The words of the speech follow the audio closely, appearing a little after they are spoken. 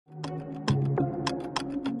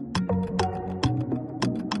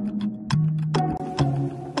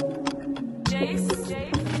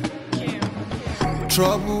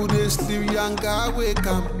Trouble they sleep, young guy wake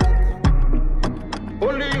up.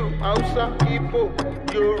 Only you, Hausa, Igbo,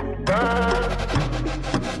 Yoruba.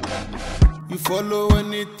 You follow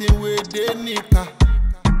anything with the nika.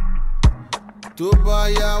 Toba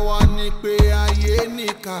ya wanipe aye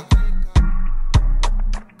nika.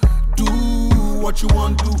 Do what you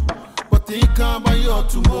want to do, but think about your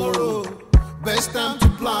tomorrow. Best time to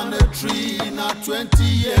plant a tree, not 20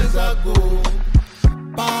 years ago.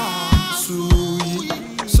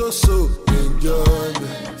 Suyis, so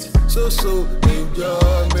enjoyment, so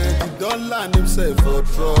enjoyment. He don't land himself for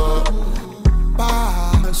trouble.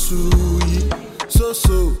 Suyis, so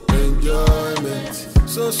enjoyment,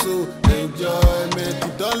 so enjoyment.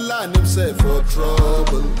 He don't land himself for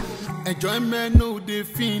trouble. Enjoyment no they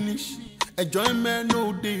finish, enjoyment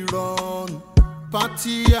no they run.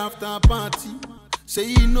 Party after party, say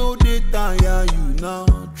you know they tire you now.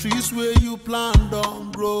 Trees where you plant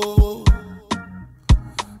on grow.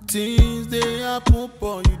 Things they happen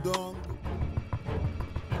for you don't.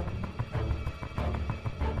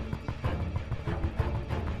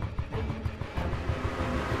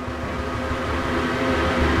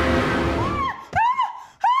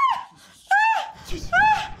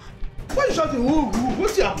 Why are you shouting?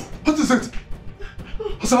 What's happening? What is it?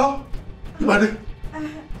 Hassan? Imade?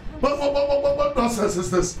 What nonsense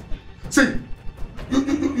is this? See,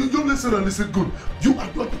 you listen and listen good. You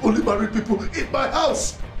are not the only married people in my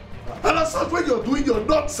house. And as such, when you're doing your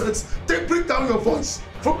nonsense, bring down your voice.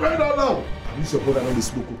 For crying out loud. At least your brother only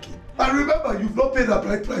smoke okay. And remember, you've not paid a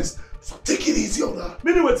bride price. So take it easy on her.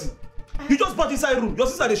 Meaning what? You just bought inside room. Your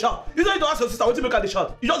sister they shout. You don't need to ask your sister what you make her they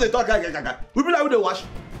shout. You just they talk guy. We be like with the wash.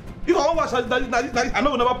 If I don't wash, I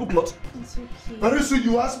know we never put clothes. It's okay. Marissa,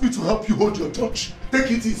 you asked me to help you hold your touch. Take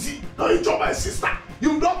it easy. Now you join my sister.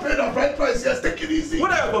 You've not paid a bride price. Yes, take it easy.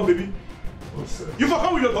 What are you gun, baby? Oh, sir. You for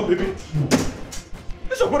come with your gun, baby.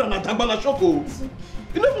 This your brother na tagbana shoko.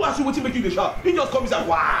 You never ask you what to make you the shout. He just come and say,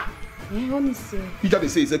 wow. Yeah, honestly. He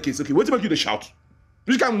just say it's okay. What to make you the shout?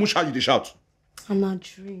 Which kind of mush how you the shout? I'm not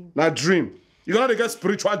dream. Not dream. You gonna get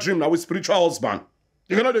spiritual dream now with spiritual husband.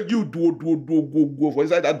 You cannot you go for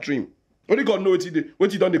inside that dream. Only God know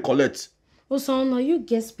what you done they collect. Oh, so now you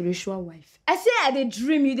get spiritual wife. I say I dey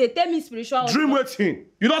dream, you they tell me spiritual dream waiting.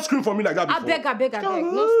 You don't scream for me like that before. I beg.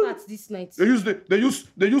 No start this night. They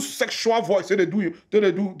use sexual voice. They do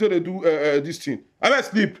this thing. I better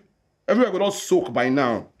sleep. Everywhere go not soak by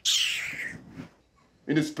now.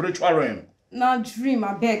 In the spiritual realm. Now dream,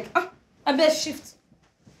 I beg. I beg shift.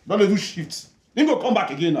 Don't they do shifts? Then go come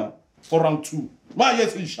back again now for round 2. Why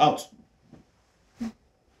yes he shout?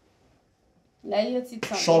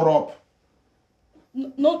 Shut up.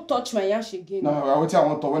 No touch my yash again. No, I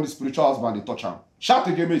want to when the spiritual husband they touch him. Shout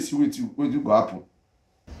again, may see what you go happen.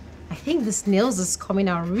 I think this nails is coming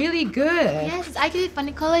out really good. Yes, it's actually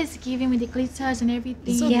funny color is giving with the glitters and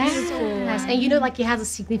everything. So yes. And you know, like it has a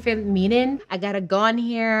significant meaning. I got a gun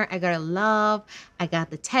here, I got a love, I got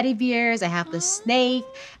the teddy bears, I have the snake,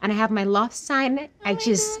 and I have my love sign.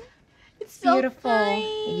 It's beautiful.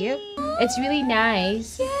 So yep. It's really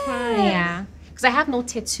nice. Yes. Yeah. Because I have no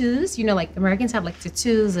tattoos. You know, like Americans have like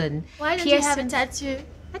tattoos and Why don't piercings. you have a tattoo?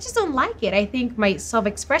 I just don't like it. I think my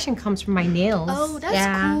self-expression comes from my nails. Oh,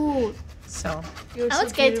 that's cool. So,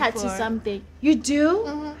 let's get a tattoo someday. You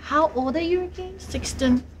do? How old are you again?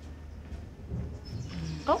 16.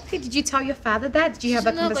 Okay, did you tell your father that? Did you have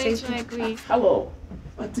that conversation? Agree. Hello.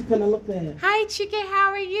 Auntie Penelope. Hi, Chike, how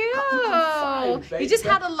are you? I'm fine, you just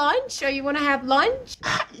had a lunch, or you want to have lunch?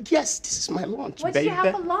 Yes, this is my lunch, What baby. did you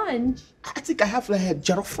have for lunch? I think I have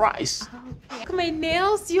jollof rice. Look at my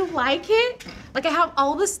nails. Do you like it? Like I have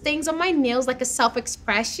all these things on my nails, like a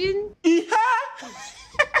self-expression. Yeah.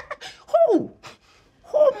 Oh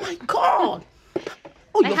my God.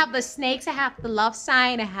 I have the snakes, I have the love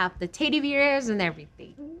sign, I have the teddy bears and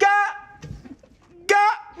everything.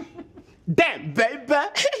 Damn, baby.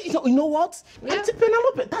 You know what? Yeah. Auntie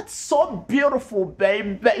Penelope, that's so beautiful,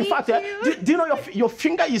 baby. In fact, do you know your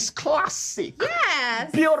finger is classic?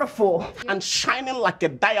 Yes. Beautiful and shining like a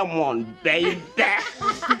diamond, baby.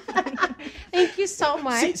 Thank you so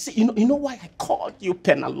much. See, you know why I called you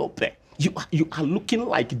Penelope? You are looking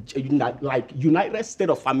like United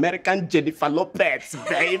States of American Jennifer Lopez,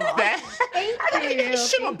 baby. Thank you.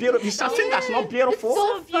 She's not beautiful. Your fingers not beautiful.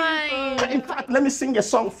 So fine. In fact, let me sing a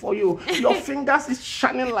song for you. Your fingers is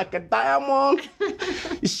shining like a diamond.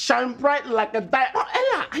 It shine bright like a diamond.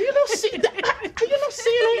 Oh, Ella, are you not seeing that? Are you not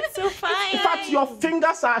seeing it? So fine. In fact, your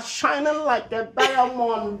fingers are shining like a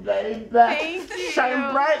diamond, baby. Thank you.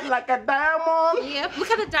 Shine bright like a diamond. Yep.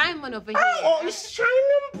 Look at the diamond over here. Oh, it's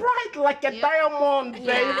shining bright like like a diamond,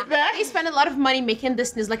 Yeah. baby. They spend a lot of money making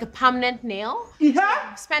this nail like a permanent nail.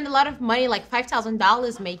 Yeah? Spend a lot of money, like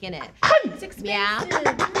 $5,000 making it. It's expensive.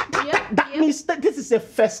 Yeah. That means that this is a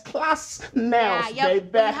first class nail, Yeah, baby.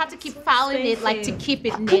 but you have to keep filing it like to keep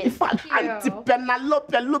it knit. In fact, Auntie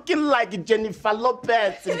Penelope looking like Jennifer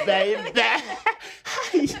Lopez, baby.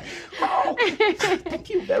 Oh, thank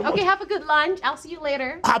you very much. Okay, have a good lunch. I'll see you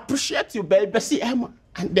later. I appreciate you, baby. See, Emma,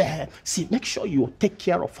 and see, make sure you take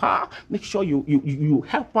care of her. Make sure you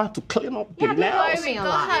help her to clean up the nails. Me a Go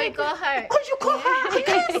lot. her. Oh, you call her?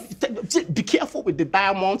 Yes. Be careful with the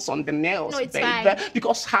diamonds on the nails, No, it's baby. fine.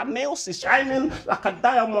 Because her nails is shining like a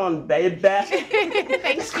diamond, baby.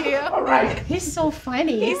 Thank you. All right. He's so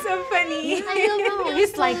funny. He's so funny. I don't know.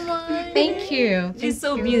 He's like, thank you. She's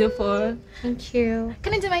so beautiful. Thank you.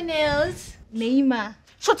 Can I do my nails? Neymar.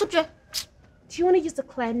 Shut up, Jay. Do you want to use the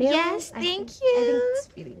clay nails? Yes, I thank think you. it's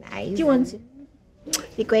really nice. Do you want to?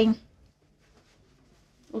 You're going.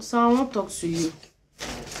 Osa, I want to talk to you.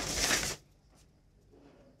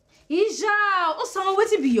 Ija, Osa,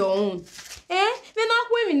 wetin be your own? Eh? Me not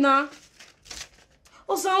with me now.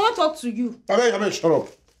 Osa, I want to talk to you. Amen, shut up.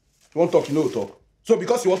 You want to talk, you know talk. So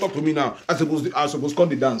because you want to talk to me now, I suppose to come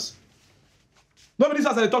the dance. Nobody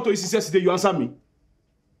says I talk to you since yesterday, you answer me.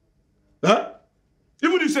 Huh?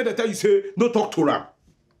 Even if you say that time, you say, no talk to her.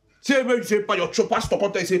 Say, when you say, by your pastor,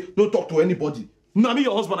 you say, no talk to anybody. No, me,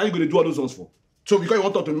 your husband, are you going to do all those ones for? So because you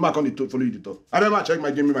want to talk to me, I can't follow you to talk. I remember I check my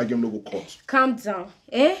game no go cut. Calm down,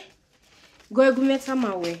 eh? Go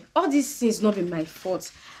my way. All these things not be my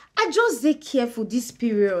fault. I just stay careful this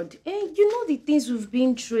period. Eh? You know the things we've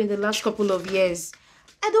been through in the last couple of years.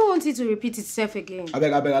 I don't want it to repeat itself again. I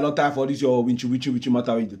beg, I don't time for this your winchy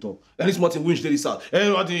matter in the talk. And this Martin winch did this house.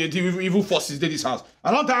 And what the evil forces did this house.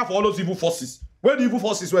 I don't time for all those evil forces. Where the evil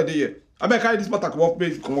forces were they here? I beg, carry this matter come off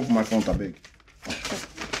from my front, I beg.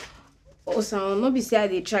 Also, not be say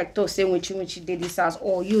they try to say which did this house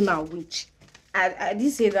or you now which. I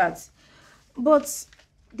did say that. But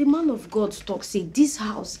the man of God talk say this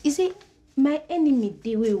house is a my enemy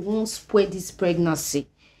they will won't spoil this pregnancy.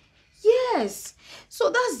 Yes. So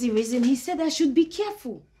that's the reason he said I should be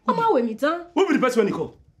careful. Who be the person when he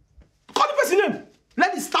call? Call the person name.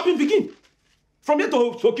 Let the stabbing begin. From here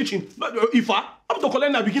to kitchen. If I'm to call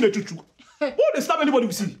and begin a chuchu. Who they stab anybody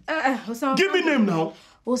we see? Give me name now.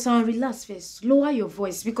 Osan, relax first. Lower your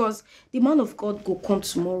voice because the man of God go come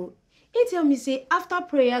tomorrow. He tell me say after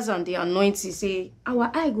prayers and the anointing say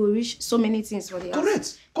our eye go reach so many things for the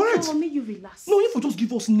house. Correct. So make you relax. No, if you just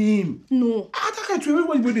give us name. No. I can't tell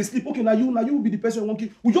everybody when they sleep. Okay, now you will be the person who won't kill.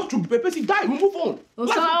 We just choke the person, die, we move on.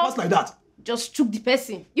 Life don't pass like that. Just choke the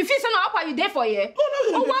person. You feel say now how you there for here? No.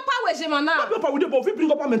 Oh, what power is man now? Not power with them, but if we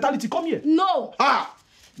bring up our mentality, come here. No.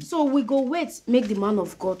 So we go wait, make the man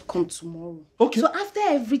of God come tomorrow. Okay. So after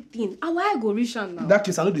everything, how I go reach am now? In that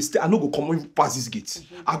case, I know they stay. I know go come when you pass this gate.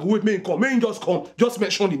 I go wait, may him come. May him just come. Just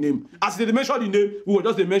mention the name. As they mention the name, we will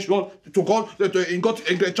just mention to God, in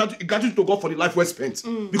gratitude to God for the life we spent.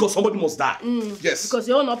 Because somebody must die. Yes. Because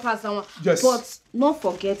you all not pass that one. Yes. But not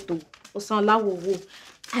forget to Osanlawo.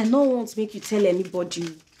 I don't want to make you tell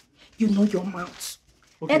anybody. You know your mouth.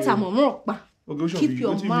 Okay. Keep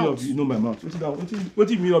your mouth. You know my mouth. What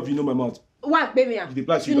do you mean of you know my mouth? What, baby?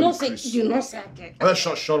 You know say I get.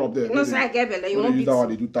 Shut up there. You know say I get belly. You want use that one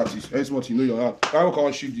they do 30s. That's what you know your heart. I will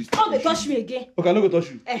come shift this. Oh, they touch me again. Okay, I'm not gonna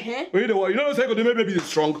touch you. When you know what? You know say you go make baby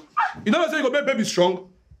strong. You know say you go make baby strong.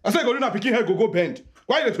 I say you go do na pikin head go bend.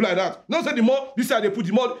 Why you do like that? No say the more this side they put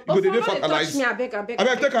the more you go dey fertilize. I beg. I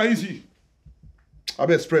beg take her easy. I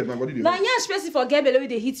beg spread my body. Now yeah, space for get belly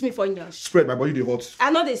they hit me for nyash. Spread my body they hot. I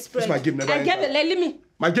know they spread. This my game never I get belly, leave me.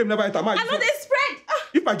 My game never enter. I know they spread.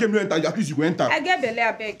 If my game no enter, at least you go enter. I get belly,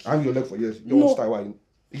 I beg. I'm your leg for years. You don't start why.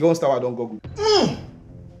 You don't start why don't go good.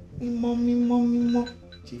 Mom.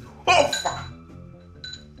 Jehovah.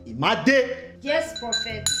 Imade. Yes,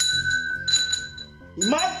 prophet.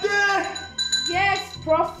 Imade. Yes,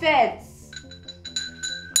 prophet.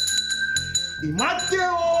 Imade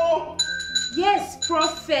oh. Yes,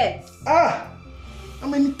 prophet. How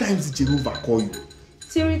many times did Jehovah call you?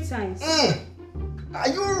 3 times. Are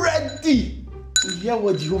you ready to hear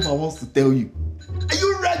what Jehovah wants to tell you? Are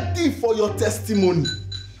you ready for your testimony?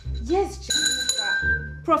 Yes,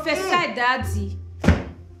 Jehovah. Prophesy, Daddy.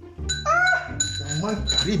 Man,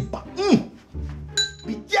 Kariba.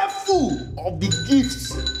 Be careful of the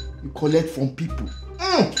gifts you collect from people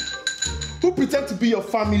who pretend to be your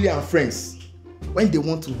family and friends when they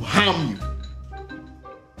want to harm you.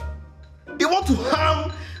 They want to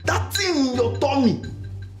harm that thing in your tummy.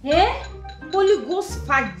 Eh? Holy Ghost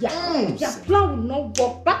fire. Your plan will not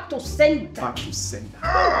work. Back to sender.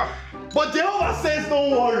 But Jehovah says,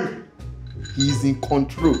 don't worry. He is in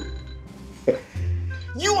control.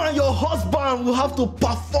 You and your husband will have to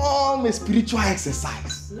perform a spiritual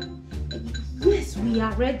exercise. Yes, we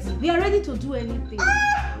are ready. We are ready to do anything.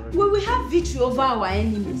 We will have victory over our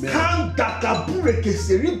enemies.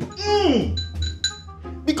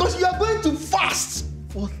 Because you are going to fast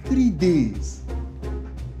for 3 days.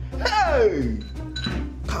 Hey!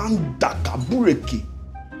 Kandakabureke.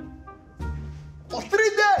 For 3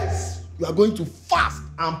 days, you are going to fast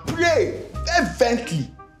and pray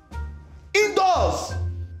fervently. Indoors.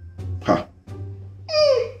 Ha.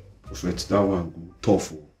 Prophet, that one go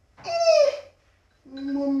tough.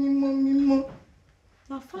 Mommy.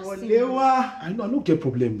 I don't get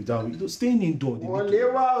problem with that. You know, staying indoor,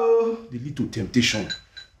 they lead to temptation.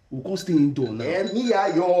 We can't stay indoor now. We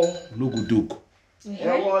no go dog.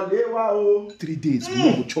 3 days, we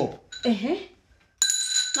no go chop.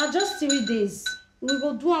 Now just 3 days. We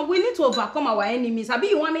go do and we need to overcome our enemies. Abi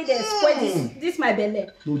you want me to spoil this my belly?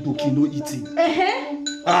 No doking, no eating.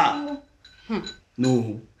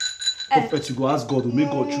 No. Prophet, you go ask God to make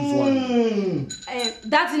God choose one.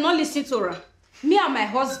 Daddy, not listen to her. Me and my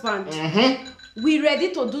husband, we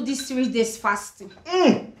ready to do this 3 days fasting.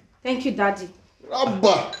 Thank you, Daddy.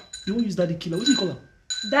 Rabba. You won't use Daddy killer. What do you call him?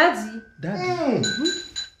 Daddy. Daddy.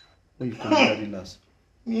 When you call me Daddy last?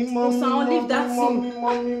 Osan, leave that thing.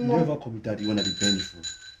 You never call me Daddy when I depend you for.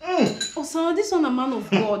 Osan, this one a man of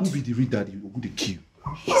God. Who be the real Daddy? Who the kill?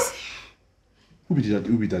 Who be the Daddy?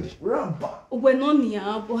 Who be Daddy? Rabba. We're not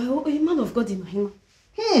near, but a man of God in him.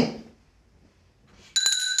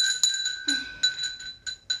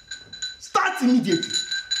 Start immediately.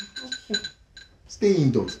 Stay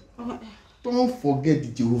indoors. Don't forget the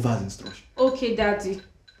Jehovah's instruction. Okay, Daddy.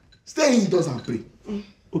 Stay indoors and pray.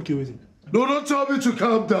 Okay, wait. No, don't tell me to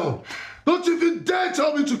calm down. Don't even dare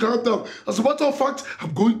tell me to calm down. As a matter of fact,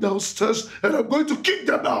 I'm going downstairs and I'm going to kick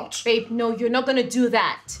them out. Babe, no, you're not gonna do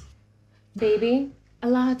that. Baby,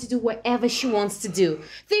 allow her to do whatever she wants to do.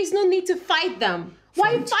 There's no need to fight them.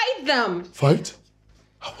 Why fight them? Fight?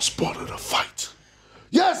 I was born in a fight.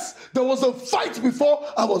 Yes, there was a fight before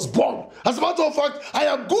I was born. As a matter of fact, I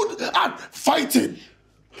am good at fighting.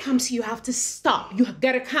 Kamsi, you have to stop. You have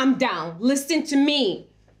gotta calm down. Listen to me.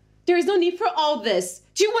 There is no need for all this.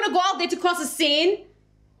 Do you want to go out there to cause a scene?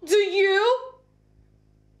 Do you?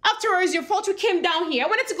 After all, it's your fault you came down here. I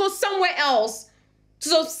wanted to go somewhere else. To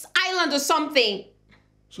some island or something.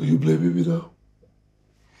 So you blaming me now?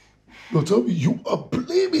 No, tell me, you are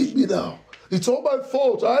blaming me now. It's all my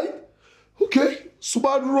fault, right? Okay,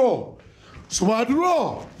 Subadro.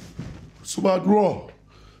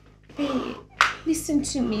 Babe, listen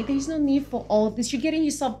to me. There's no need for all this. You're getting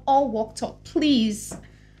yourself all worked up. Please.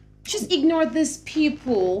 Just ignore these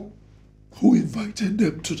people. Who invited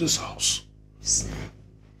them to this house?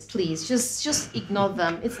 Please, just ignore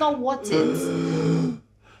them. It's not worth it.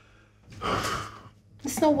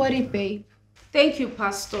 It's not worth it, babe. Thank you,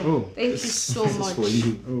 Pastor. Thank you so much. For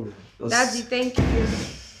you. Daddy, thank you.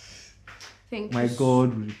 Thank My you.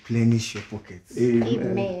 God will replenish your pockets.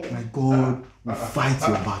 Amen. My God will fight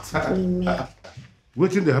your battle. Amen.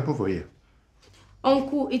 What did they happen for you?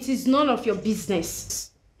 Uncle, it is none of your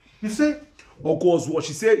business. You say? Uncle, what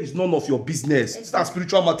she said is none of your business. It's a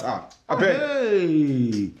spiritual matter. I bet.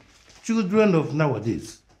 Hey, children of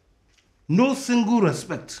nowadays, no single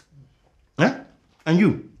respect. And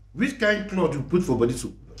you, which kind of cloth you put for body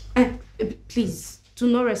soup? Please, do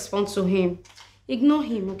not respond to him. Ignore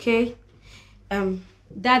him, okay?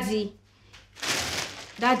 Daddy,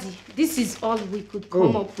 this is all we could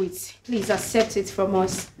come up with. Please accept it from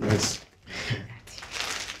us. Yes.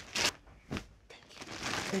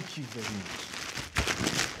 Thank you very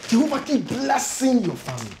much. Jehovah keep blessing your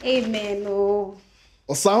family. Amen. Oh.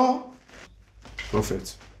 Osan,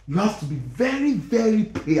 Prophet. you have to be very, very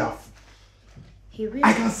prayerful. He will.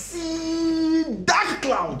 I can see dark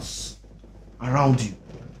clouds around you.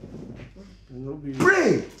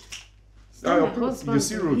 Pray. My husband, You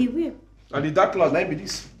see road. he will. And the dark cloud, be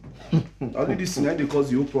this. Only this thing, they cause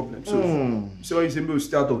the whole problem. So, so when you say me will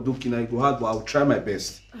stay out of Dokin, I go hard, but I'll try my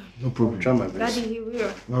best. No problem. I'll try my best. Daddy, he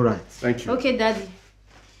will. All right. Thank you. Okay, Daddy.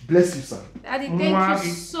 Bless you, son. Daddy, thank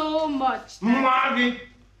you so much. Maggie.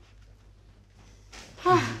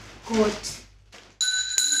 God.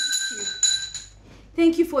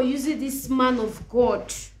 Thank you for using this man of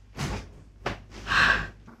God.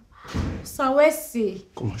 Sawesi.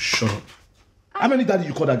 Come on, shut up. How many daddy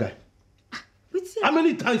you call that guy? How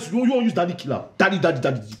many times you won't use daddy killer? Daddy.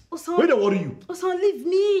 Osan, Where they worry you? Osan, leave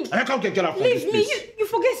me. I can't get out from Leave this me. place. You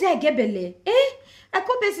forget say I get belle. I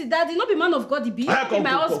come back say daddy, not be man of God, he be I my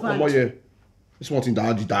husband. come on here. This one thing,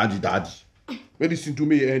 daddy. Where this thing to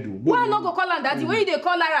me end? Why not go call her daddy? When they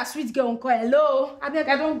call her a sweet girl, call hello. I beg,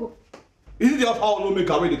 I don't go. Is it the how no make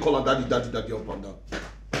her when they call her daddy up and down?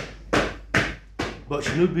 But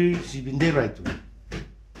she been there right too.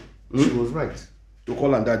 She was right. To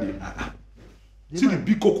call her daddy. See the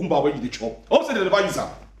big cucumber where you chop. Also they never use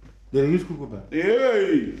her. They use cucumber.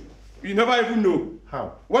 Hey, you never even know.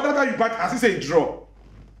 How? What that you bite as he say draw.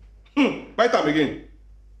 Bite them again.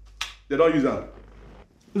 They don't use her.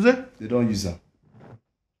 Who's that? They don't use her.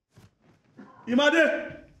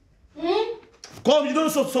 Imade! Come, you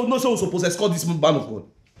don't so supposed to escort this man of God.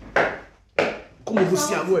 Come over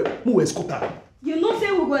see her, who escort her. You know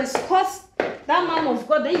say we go escort that man of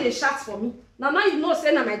God, then you shout for me. Now you know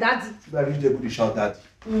say na my daddy. I reach there to shout daddy.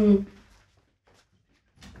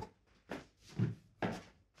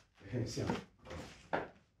 See her.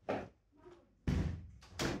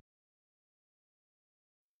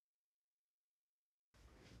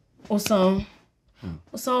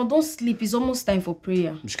 Osam, don't sleep. It's almost time for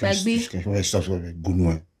prayer. Stop. Good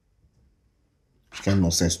no. Which kind of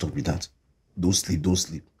nonsense talk with that? Don't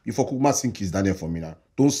sleep. If Okuma sink is down there for me now.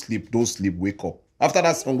 Don't sleep. Wake up. After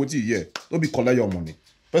that song, what you hear? Don't be collect your money.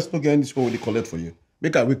 First, don't get any song they collect for you.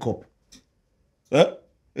 Make I wake up.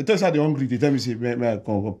 It tells her they're hungry. They tell me say, "May I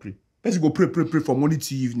go pray?" Let's go pray from morning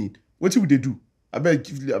to evening. What will they do? I bet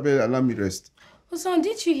allow me rest. Osam,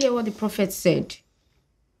 did you hear what the prophet said?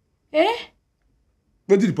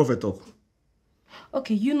 What did the prophet talk?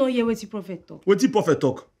 Okay, you know hear what the prophet talk. What did the prophet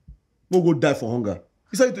talk? We'll go die for hunger.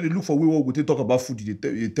 He said to look for we will talk about food.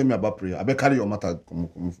 They tell me about prayer. I bet carry your matter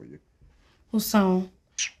come for you. Osam,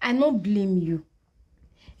 I not blame you.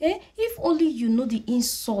 If only you know the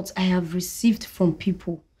insults I have received from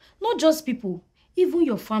people. Not just people, even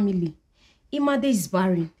your family. Imade is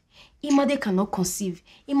barren. Imade cannot conceive.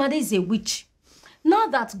 Imade is a witch. Now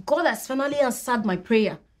that God has finally answered my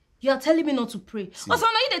prayer, you are telling me not to pray. Also,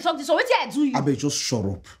 now you they talk this, so what did I do you? I bet just shut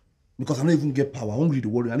up. Because I don't even get power. I don't really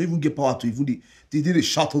worry. I don't even get power to even they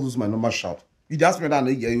shout all those my normal shout. You just ask me that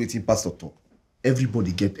I get anything pastor talk.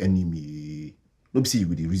 Everybody get enemy. Don't see you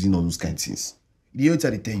with the reason all those kind of things. The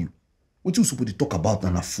other they tell you. What you supposed to talk about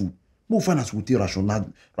and a food. We'll find out we'll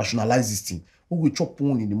rationalize this thing. We'll chop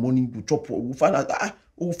one in the morning, we'll find out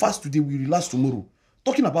we'll fast today, we relax tomorrow.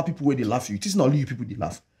 Talking about people where they laugh you. It is not only you people they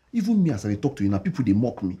laugh. Even me as I talk to you now, people they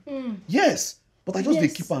mock me. Yes. But I just they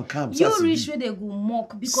keep on calm. You reach where they go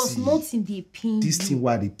mock because nothing they pain. This thing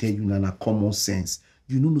why they tell you now common sense.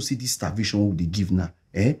 You know see this starvation what they give now.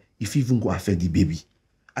 If you even go affect the baby.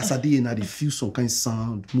 As I did now they feel some kind of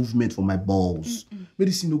sound, movement for my balls.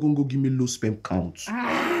 Medicine no go give me low sperm count.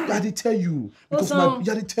 Yeah, they tell you. Because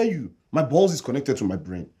they tell you. My balls is connected to my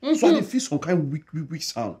brain. So I feel some kind of weak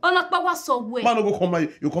sound. Man no go come out,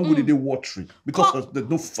 you can't go to the watery. Because there's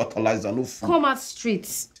no fertilizer, no food. Come out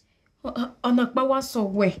straight.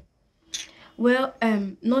 Well,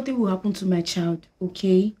 nothing will happen to my child,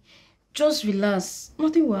 okay? Just relax.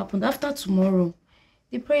 Nothing will happen. After tomorrow,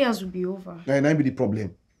 the prayers will be over. That be the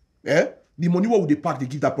problem. The money what would they pack, they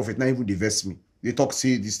give that prophet, now even they vex me. They talk,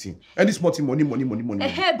 say this thing. And this money.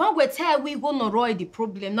 But we tell we gonna roy the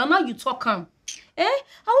problem. Now you talk am. I'm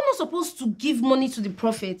not supposed to give money to the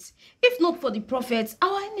prophet. If not for the prophet,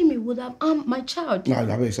 our enemy would have armed my child. Nah, I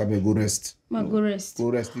beg, go rest. Go rest. Go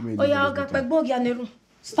rest. Oh yeah, I'll get back.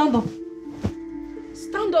 Stand up.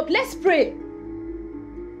 Stand up. Let's pray.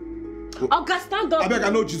 I'll stand up. I beg, I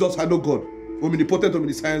know Jesus, I know God. Omnipotent,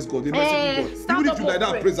 omniscience God. God. Even if you lie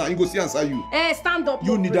down, praise and he go see answer you. Stand up.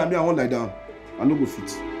 You need that, me I won't lie down. I no go fit.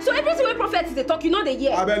 So everything when prophets they talk, you know they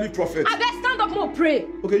hear. I barely prophet. I beg stand up more pray.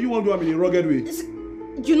 Okay, you want to do in a rugged way.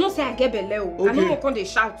 You know say I get belle. Okay. I know what they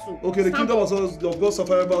shout to. Okay, the kingdom of God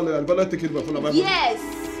suffer violence and violence take it by force. Yes,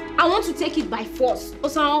 I want to take it by force.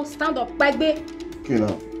 Also, stand up, bagbe. Okay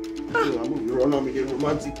now. I'm going to run on me the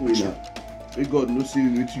romantic way now. May God no see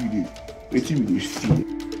what you do. What you do feel.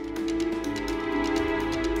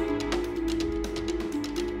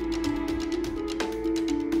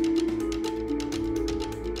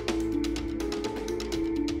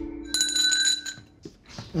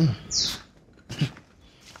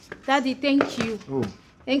 Daddy, thank you. Oh.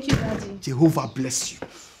 Thank you, Daddy. Jehovah bless you.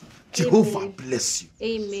 Jehovah bless you.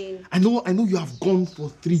 Amen. I know you have gone for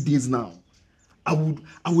 3 days now. I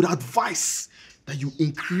would advise that you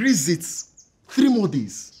increase it 3 more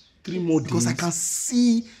days. 3 more days. Because I can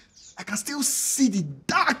still see the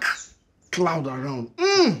dark cloud around.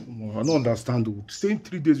 I don't understand though. Staying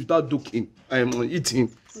 3 days without eating.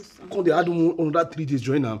 Come they add another 3 days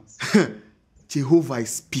join now. Jehovah is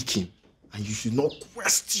speaking. And you should not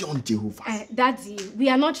question Jehovah. Daddy, we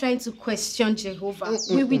are not trying to question Jehovah.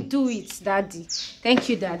 We will do it, Daddy. Thank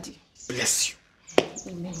you, Daddy. Bless you.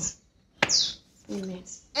 Amen. Amen.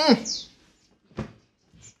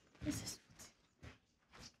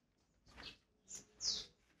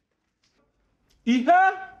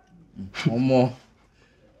 Omo.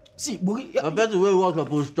 See, boy, I bet the way we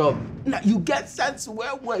supposed to stop. Now you get sense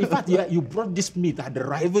well. In fact, yeah, you brought this meat at the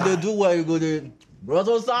right If time. they do what you go there. Bros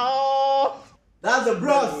Osao! That's the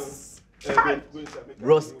bros.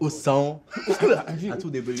 Bros Osao. That's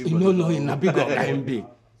what they believe. You know, in a big Oga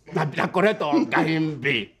Na correct Oga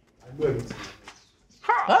Himbe.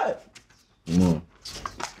 Hey! No.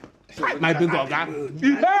 My big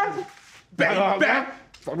Oga. Bang.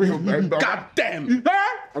 For real, man. God damn.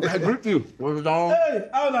 I greet you. What's down? Hey,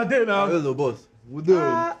 how na day now? Where's the boss? We do.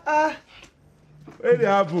 Where they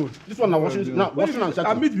happen? This one, I'm washing and I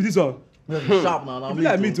checking. meet with this one. Sharp now. Be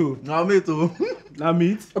like me too. Now me too. Na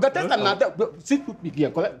meat. Okay, test them now. Sit with me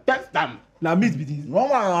here. Test them. Na meat be this. Normal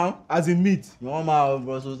now. As in meat. Normal,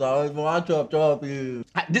 bros Osao. If you want chop.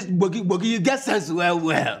 This boogie, you get sense well.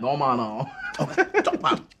 Normal now. Chop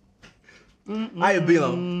man. How you feel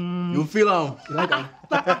am? You feel am?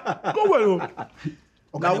 Go well.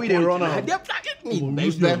 Now we dey run am. They're flagging me,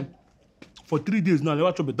 Listen, baby. for 3 days now, I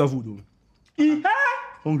never chop better food.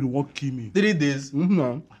 Hungry won't kill me. 3 days.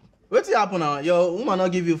 Wetin happen now? Your woman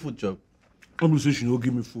not give you food chop. Somebody say she no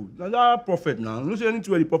give me food. Now that prophet now. You know say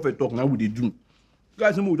anything where the prophet talk, now we dey do.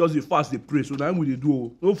 Guys, we just dey fast, dey pray, so now we dey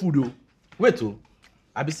do. No food though. Wait oh.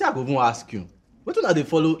 I be say I go even ask you. Wetin una dey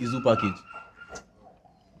follow Izu package?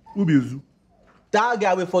 Who be Izu? That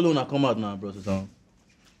guy wey follow una come out now, bros Osao.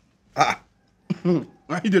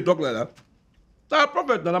 Why he dey talk like that? That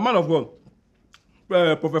prophet, na man of God.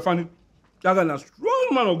 Prophet Fanny. That guy na strong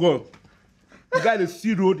man of God. The guy dey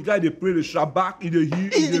see road, the guy dey pray, dey shabak, he dey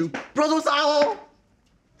heal. Bros Osao.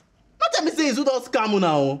 No tell me say Izu don scam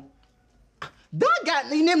una o. That guy,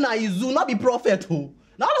 his name na Izu, not be prophet o.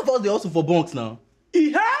 Na all of us dey hustle for bunks now.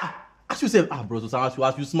 Ask yourself, bros Osao,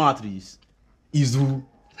 as you smart this. Izu.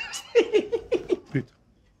 Wait.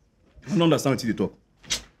 I don't understand what they talk.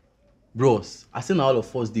 Bros, I say now all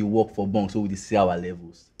of us dey work for bunks so we dey see our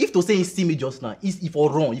levels. If to say he see me just now, if for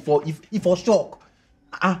run, if for shock.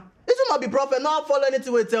 This will not be prophet, not follow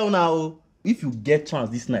anything we tell now. If you get chance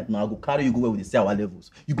this night now, I go carry you go where we dey see our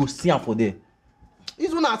levels. You go see am for there.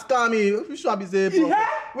 This one not scam me. You should be say prophet.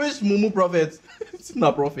 Which mumu prophet? It's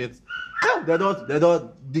not prophet. They don't.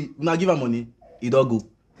 Una give am money, he don't go.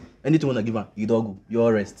 Anything wanna give am, he don't go. You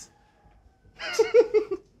all rest.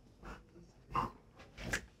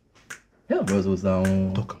 Yeah, bros,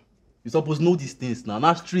 Osao. Talk am. You supposed know these things now.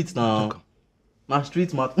 Not streets now. Talk am. Not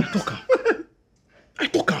streets, man. Talk am. I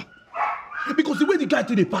talk am. Because the way the guy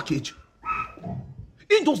take the package,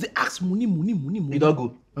 he just dey ask money. He don't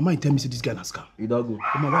go. My mind tell me say this guy na scam. He don't go.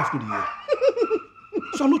 But my wife no dey hear.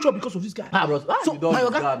 So I no chop because of this guy. Bros, So, you don't my go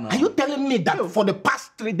Oga, God now. are you telling me that for the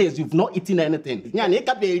past 3 days you've not eaten anything? Yeah, you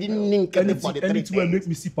can't be eating for the 3 Anything will days. make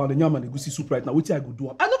me sip on the yam and the goosey soup right now. Wetin I go do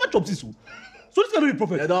am? I never chop this one. So this guy no be They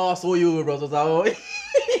prophet. don't saw you, bros. Osao.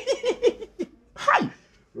 Hi.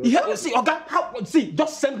 Yeah, see, Oga, see,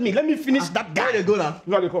 just send me. Let me finish that Where guy. they go now?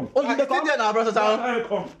 You gotta come. Oh, you dey come? Sit there now, bros. Osao. I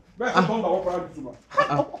come. Where I come back? What for you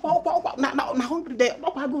to Now hungry there.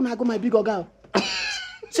 I go my big Oga.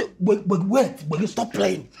 See, wait, stop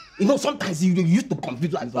playing. You know, sometimes you used to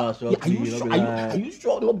confuse like that. Sure, Yeah, are you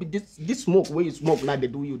sure? No, be this smoke where you smoke now they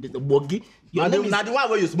do you this buggy. Now the one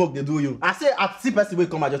where you smoke, they do you. I say, I see person will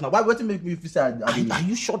come out just now. Why waiting make me feel sad? Are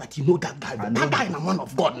you sure that you know that guy? I know That guy is a man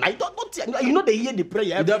of God. Now, don't you know they hear the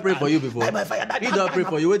prayer. He don't pray for you before. By fire, that He guy don't pray na-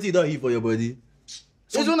 for you. Wait till he don't heal for your body.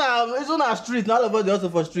 It's on a street. Now all of us they also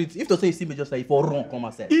for street. If to say you see me just like for run, come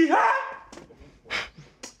outside.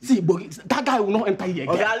 See, but that guy will not enter here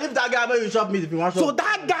again. Okay, I leave that guy where you shop meat if you want. So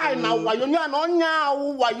that guy now, why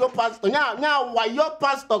you pastor? Why your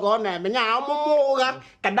pastor gone there?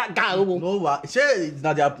 Can that guy? No, what? It's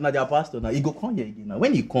not their pastor now. He go come here again now.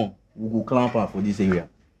 When he come, we go clamp am for this area.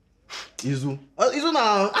 Izu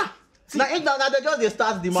now. Now they just they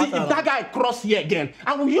start the matter. See, if that guy cross here again,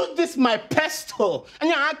 I will use this my pestle.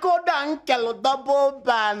 And I go down kelo double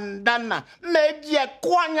bandana. Meji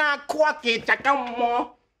kwanya kwake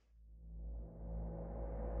chakamo.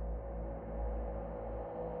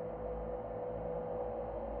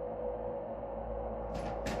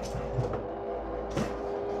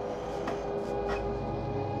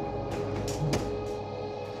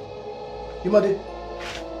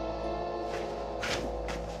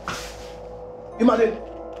 Imade.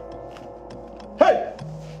 Hey!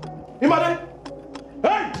 Imade!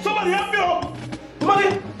 Hey! Somebody help me up!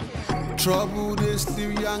 Imade! Trouble they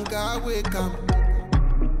still young guy wake up.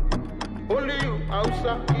 Only you,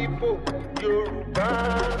 Hausa, Igbo, Yoruba.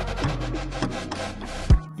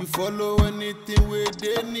 You follow anything with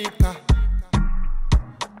the nika.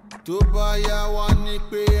 tó bá yá wá ní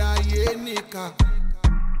pé ayé nìkan.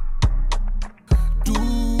 Do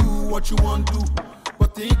what you want to do,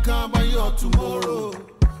 but think about your tomorrow.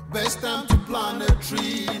 Best time to plant a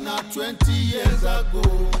tree, not 20 years ago.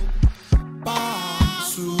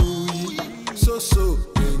 Suyis, so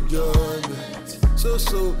enjoyment,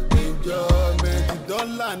 so enjoyment. He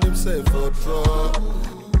don't land himself for trouble.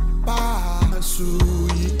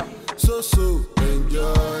 Suyis, so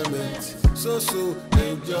enjoyment, so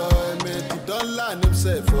enjoyment. He don't land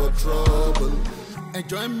himself for trouble.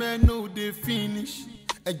 Enjoyment no they finish,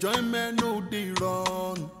 enjoyment no they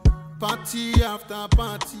run. Party after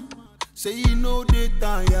party, say you know they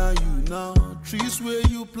tire you now. Trees where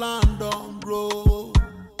you plant don't grow.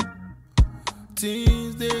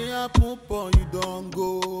 Things they happen but you don't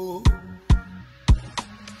go.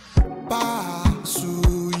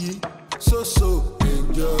 Suyis, so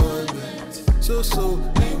enjoyment, so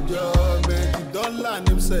enjoyment. He don't land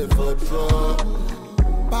himself for trouble.